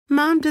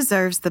Mom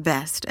deserves the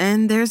best,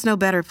 and there's no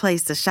better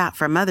place to shop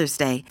for Mother's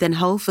Day than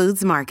Whole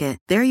Foods Market.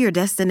 They're your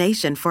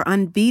destination for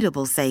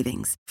unbeatable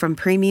savings, from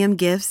premium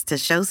gifts to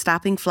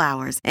show-stopping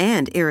flowers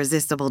and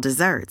irresistible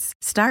desserts.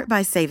 Start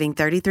by saving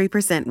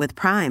 33% with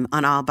Prime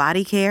on all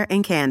body care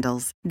and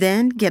candles.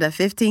 Then get a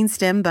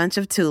 15-stem bunch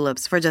of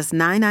tulips for just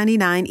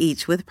 $9.99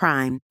 each with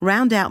Prime.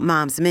 Round out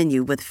Mom's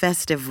menu with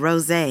festive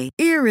rosé,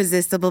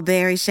 irresistible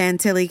berry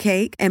chantilly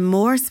cake, and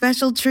more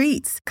special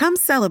treats. Come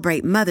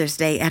celebrate Mother's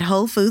Day at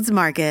Whole Foods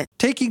Market.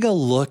 Taking a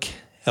look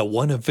at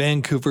one of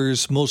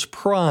Vancouver's most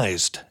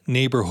prized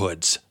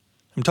neighborhoods.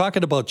 I'm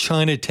talking about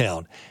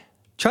Chinatown.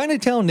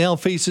 Chinatown now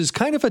faces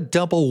kind of a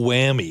double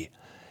whammy.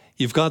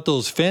 You've got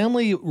those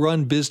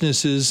family-run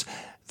businesses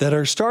that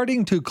are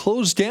starting to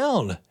close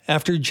down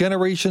after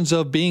generations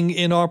of being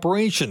in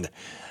operation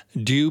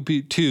due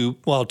to,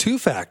 two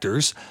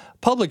factors: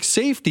 public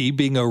safety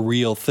being a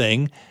real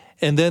thing,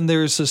 and then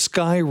there's the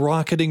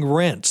skyrocketing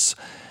rents.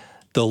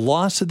 The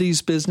loss of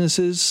these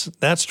businesses,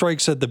 that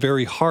strikes at the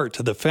very heart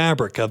of the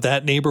fabric of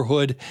that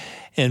neighborhood,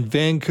 and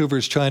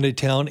Vancouver's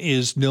Chinatown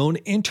is known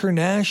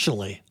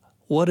internationally.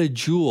 What a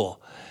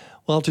jewel.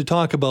 Well, to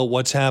talk about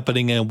what's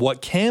happening and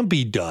what can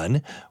be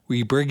done,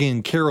 we bring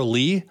in Carol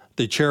Lee,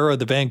 the chair of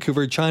the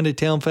Vancouver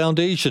Chinatown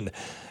Foundation.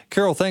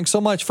 Carol, thanks so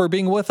much for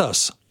being with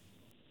us.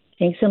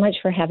 Thanks so much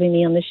for having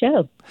me on the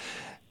show.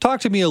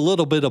 Talk to me a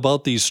little bit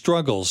about these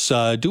struggles.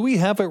 Do we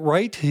have it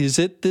right? Is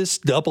it this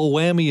double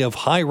whammy of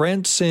high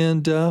rents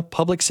and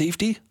public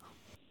safety?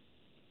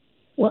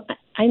 Well,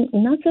 I'm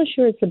not so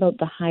sure it's about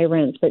the high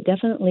rents, but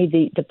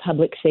definitely the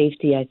public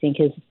safety, I think,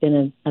 has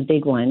been a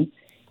big one.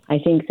 I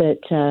think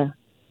that,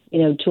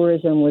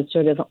 tourism was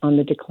sort of on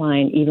the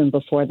decline even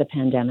before the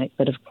pandemic,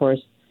 but of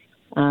course,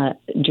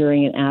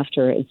 during and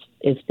after,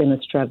 it's been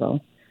a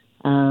struggle.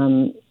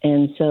 And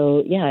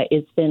so,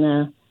 it's been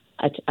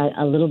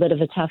a little bit of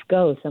a tough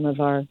go. Some of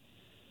our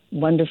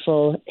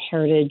wonderful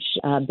heritage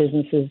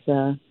businesses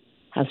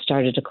have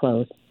started to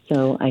close.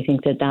 So I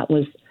think that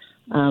was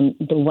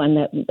the one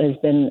that has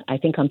been, I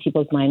think, on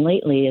people's mind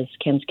lately is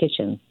Kim's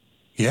Kitchen.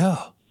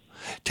 Yeah.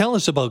 Tell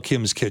us about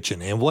Kim's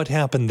Kitchen and what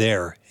happened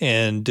there.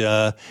 And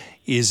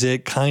is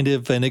it kind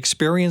of an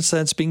experience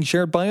that's being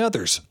shared by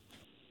others?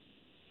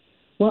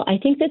 Well, I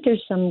think that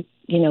there's some,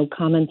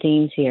 common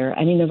themes here.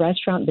 I mean, the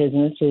restaurant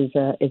business is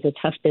a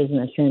tough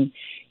business. And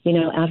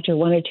after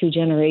one or two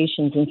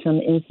generations, in some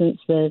instance,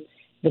 the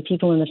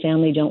people in the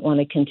family don't want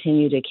to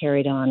continue to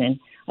carry it on. And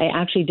I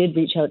actually did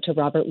reach out to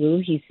Robert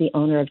Wu. He's the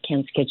owner of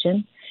Kim's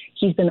Kitchen.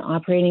 He's been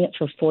operating it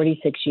for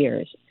 46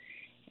 years.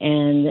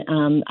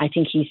 And I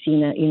think he's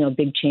seen a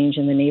big change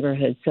in the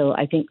neighborhood. So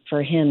I think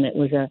for him, it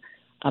was a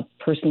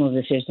personal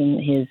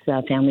decision. His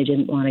family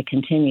didn't want to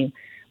continue.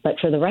 But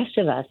for the rest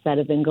of us that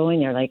have been going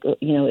there,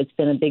 it's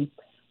been a big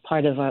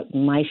part of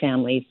my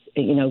family,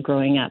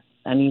 growing up.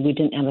 I mean, we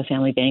didn't have a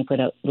family banquet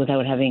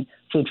without having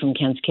food from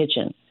Ken's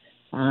Kitchen.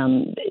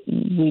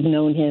 We've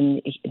known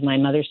him. My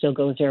mother still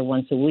goes there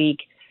once a week.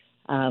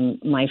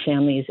 My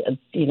family's,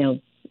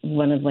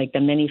 one of the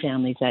many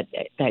families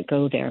that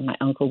go there. My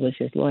uncle was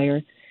his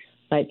lawyer,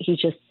 but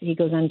he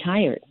goes, I'm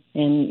tired.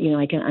 And,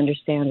 I can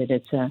understand it.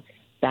 It's a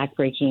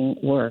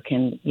backbreaking work.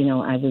 And,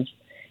 I was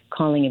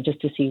calling him just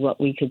to see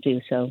what we could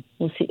do. So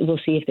we'll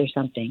see if there's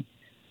something.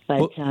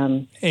 But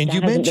and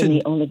you mentioned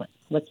the only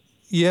one.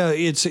 Yeah,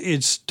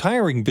 it's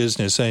tiring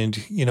business,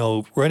 and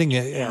running.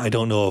 I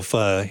don't know if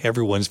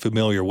everyone's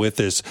familiar with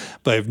this,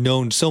 but I've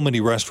known so many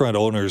restaurant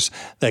owners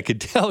that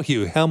could tell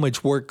you how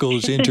much work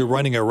goes into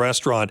running a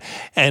restaurant,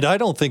 and I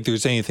don't think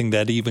there's anything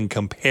that even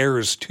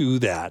compares to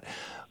that.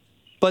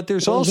 But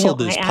there's also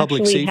this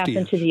public safety.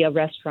 I happen to be a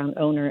restaurant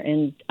owner,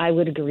 and I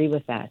would agree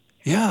with that.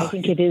 Yeah, I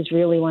think it is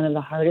really one of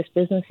the hardest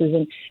businesses,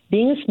 and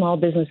being a small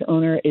business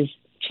owner is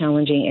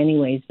challenging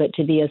anyways, but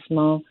to be a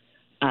small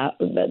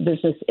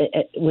business,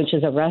 which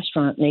is a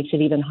restaurant, makes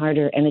it even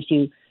harder. And if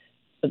you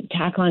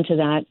tack onto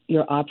that,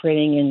 you're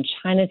operating in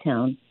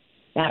Chinatown,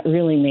 that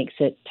really makes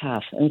it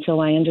tough. And so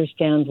I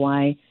understand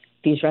why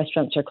these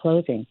restaurants are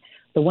closing.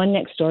 The one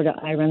next door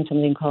I run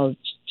something called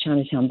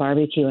Chinatown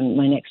Barbecue, and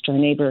my next door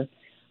neighbor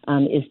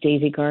is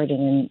Daisy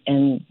Garden,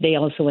 and they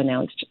also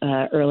announced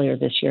earlier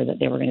this year that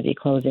they were going to be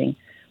closing.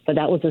 But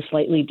that was a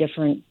slightly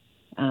different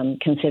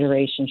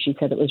consideration. She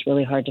said it was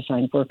really hard to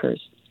find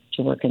workers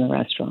to work in the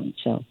restaurant.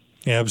 So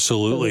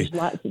absolutely,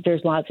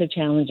 there's lots of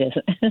challenges.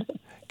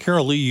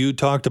 Carol Lee, you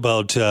talked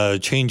about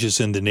changes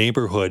in the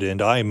neighborhood,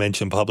 and I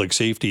mentioned public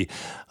safety.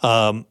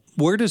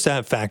 Where does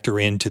that factor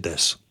into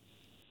this?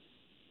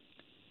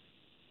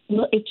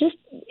 Well,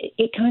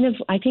 it kind of,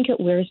 I think it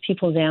wears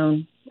people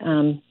down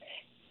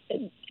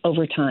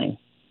over time.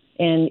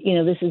 And,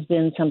 this has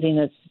been something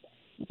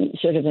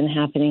that's sort of been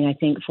happening, I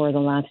think, for the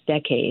last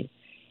decade.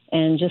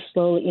 And just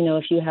slowly,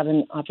 if you have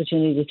an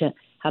opportunity to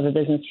have a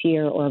business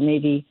here or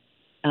maybe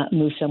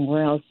move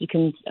somewhere else,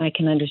 I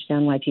can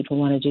understand why people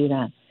want to do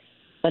that.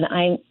 But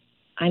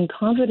I'm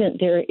confident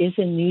there is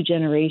a new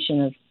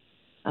generation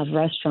of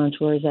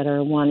restaurateurs that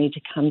are wanting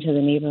to come to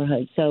the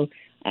neighborhood. So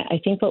I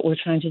think what we're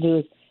trying to do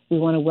is we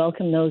want to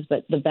welcome those,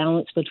 but the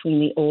balance between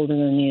the old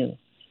and the new.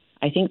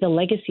 I think the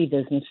legacy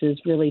businesses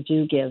really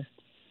do give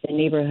the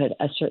neighborhood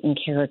a certain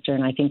character,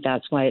 and I think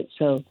that's why it's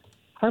so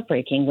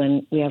heartbreaking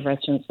when we have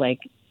restaurants like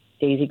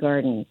Daisy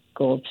Garden,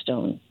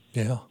 Goldstone,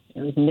 Yeah.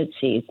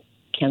 Mitzi's,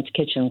 Kent's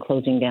Kitchen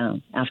closing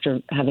down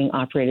after having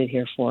operated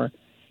here for,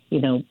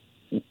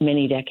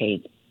 many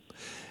decades.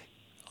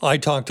 I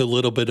talked a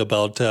little bit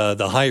about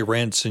the high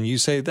rents, and you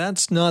say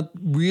that's not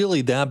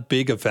really that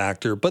big a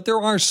factor, but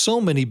there are so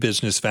many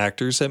business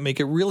factors that make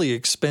it really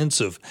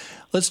expensive.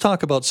 Let's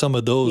talk about some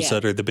of those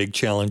that are the big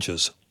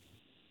challenges.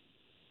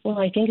 Well,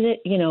 I think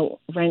that,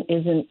 rent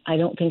isn't, I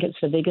don't think it's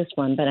the biggest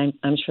one, but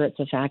I'm sure it's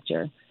a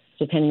factor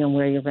depending on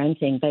where you're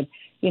renting. But,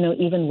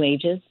 even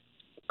wages,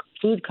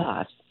 food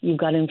costs, you've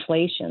got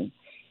inflation.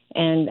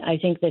 And I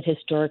think that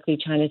historically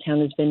Chinatown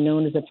has been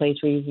known as a place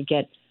where you could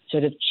get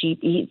sort of cheap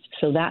eats.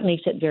 So that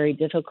makes it very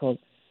difficult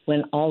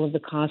when all of the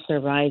costs are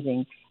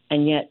rising,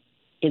 and yet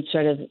it's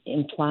sort of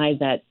implied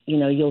that,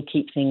 you'll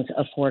keep things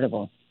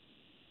affordable.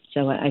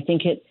 So I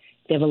think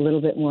they have a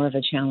little bit more of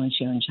a challenge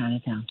here in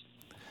Chinatown.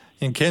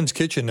 In Ken's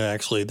Kitchen,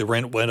 actually, the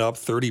rent went up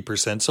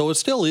 30%, so it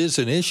still is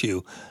an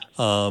issue.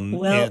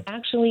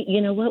 Actually,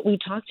 you know what? We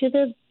talked to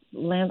the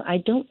land. I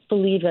don't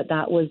believe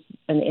that was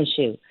an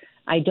issue.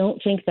 I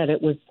don't think that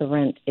it was the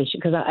rent issue,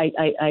 because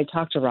I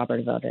talked to Robert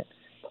about it.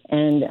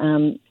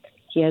 And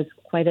he has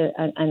quite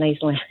a nice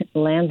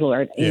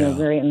landlord,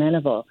 very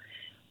amenable.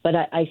 But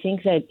I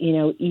think that,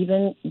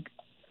 even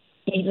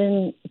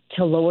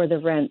to lower the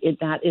rent,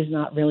 that is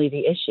not really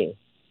the issue.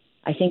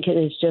 I think it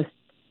is just,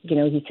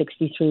 he's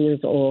 63 years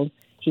old.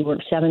 He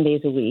works 7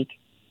 days a week.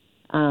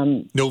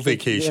 No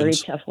vacations. Very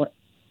tough work.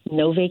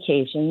 No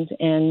vacations.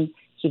 And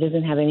he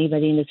doesn't have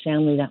anybody in his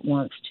family that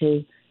wants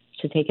to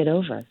take it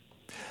over.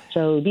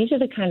 So these are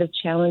the kind of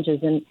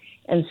challenges.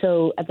 And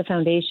so at the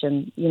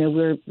foundation,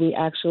 we've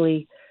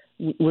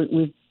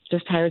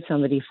just hired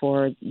somebody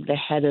for the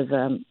head of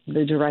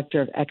the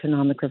director of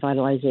economic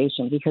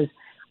revitalization, because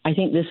I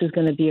think this is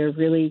going to be a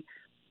really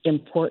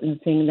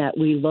important thing that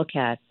we look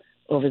at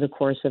over the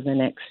course of the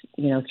next,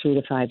 3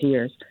 to 5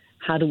 years.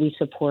 How do we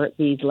support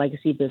these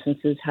legacy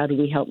businesses? How do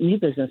we help new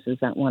businesses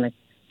that want to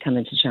come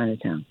into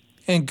Chinatown?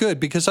 And good,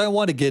 because I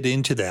want to get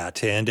into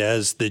that. And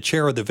as the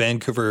chair of the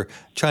Vancouver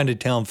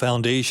Chinatown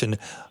Foundation,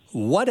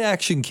 what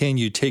action can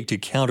you take to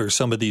counter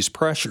some of these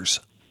pressures?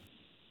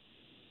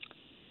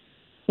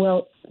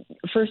 Well,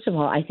 first of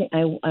all, I think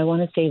I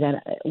want to say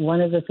that one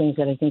of the things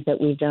that I think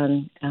that we've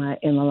done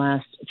in the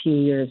last few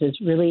years is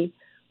really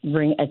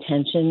bring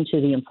attention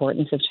to the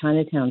importance of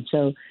Chinatown.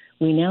 So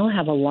we now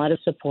have a lot of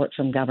support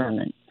from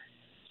government.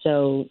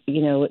 So,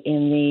 with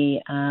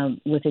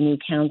the new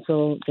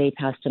council, they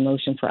passed a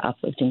motion for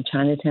uplifting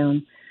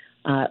Chinatown.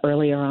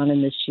 Earlier on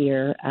in this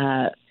year,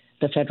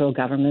 the federal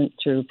government,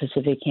 through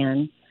Pacific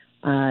Can,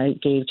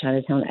 gave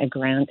Chinatown a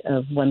grant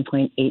of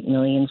 $1.8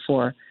 million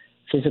for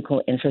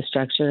physical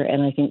infrastructure,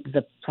 and I think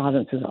the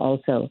province is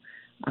also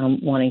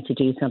wanting to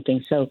do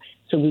something. So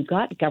we've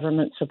got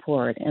government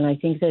support, and I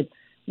think that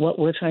what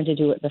we're trying to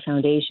do at the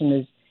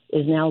foundation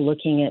is now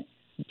looking at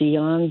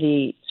beyond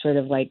the sort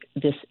of like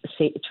this,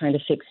 trying to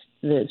fix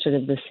the sort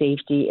of the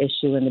safety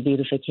issue and the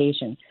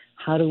beautification.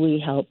 How do we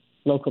help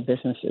local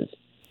businesses?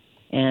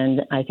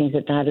 And I think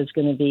that is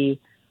going to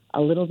be a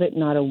little bit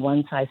not a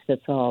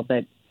one-size-fits-all,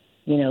 but,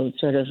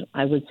 sort of,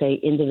 I would say,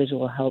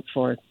 individual help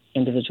for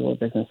individual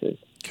businesses.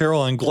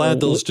 Carol, I'm glad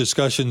those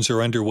discussions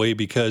are underway,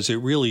 because it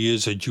really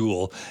is a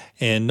jewel,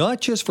 and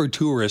not just for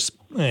tourists,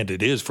 and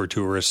it is for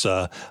tourists,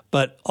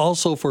 but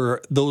also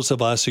for those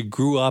of us who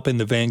grew up in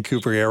the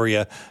Vancouver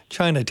area.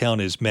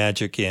 Chinatown is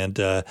magic, and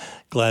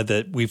glad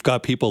that we've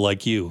got people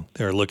like you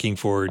that are looking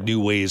for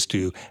new ways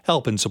to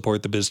help and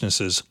support the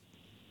businesses.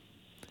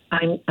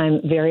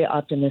 I'm very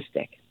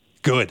optimistic.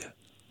 Good.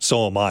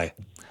 So am I.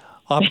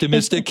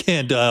 Optimistic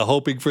and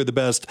hoping for the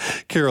best.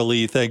 Carol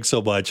Lee, thanks so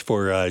much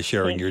for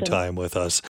sharing your time with us.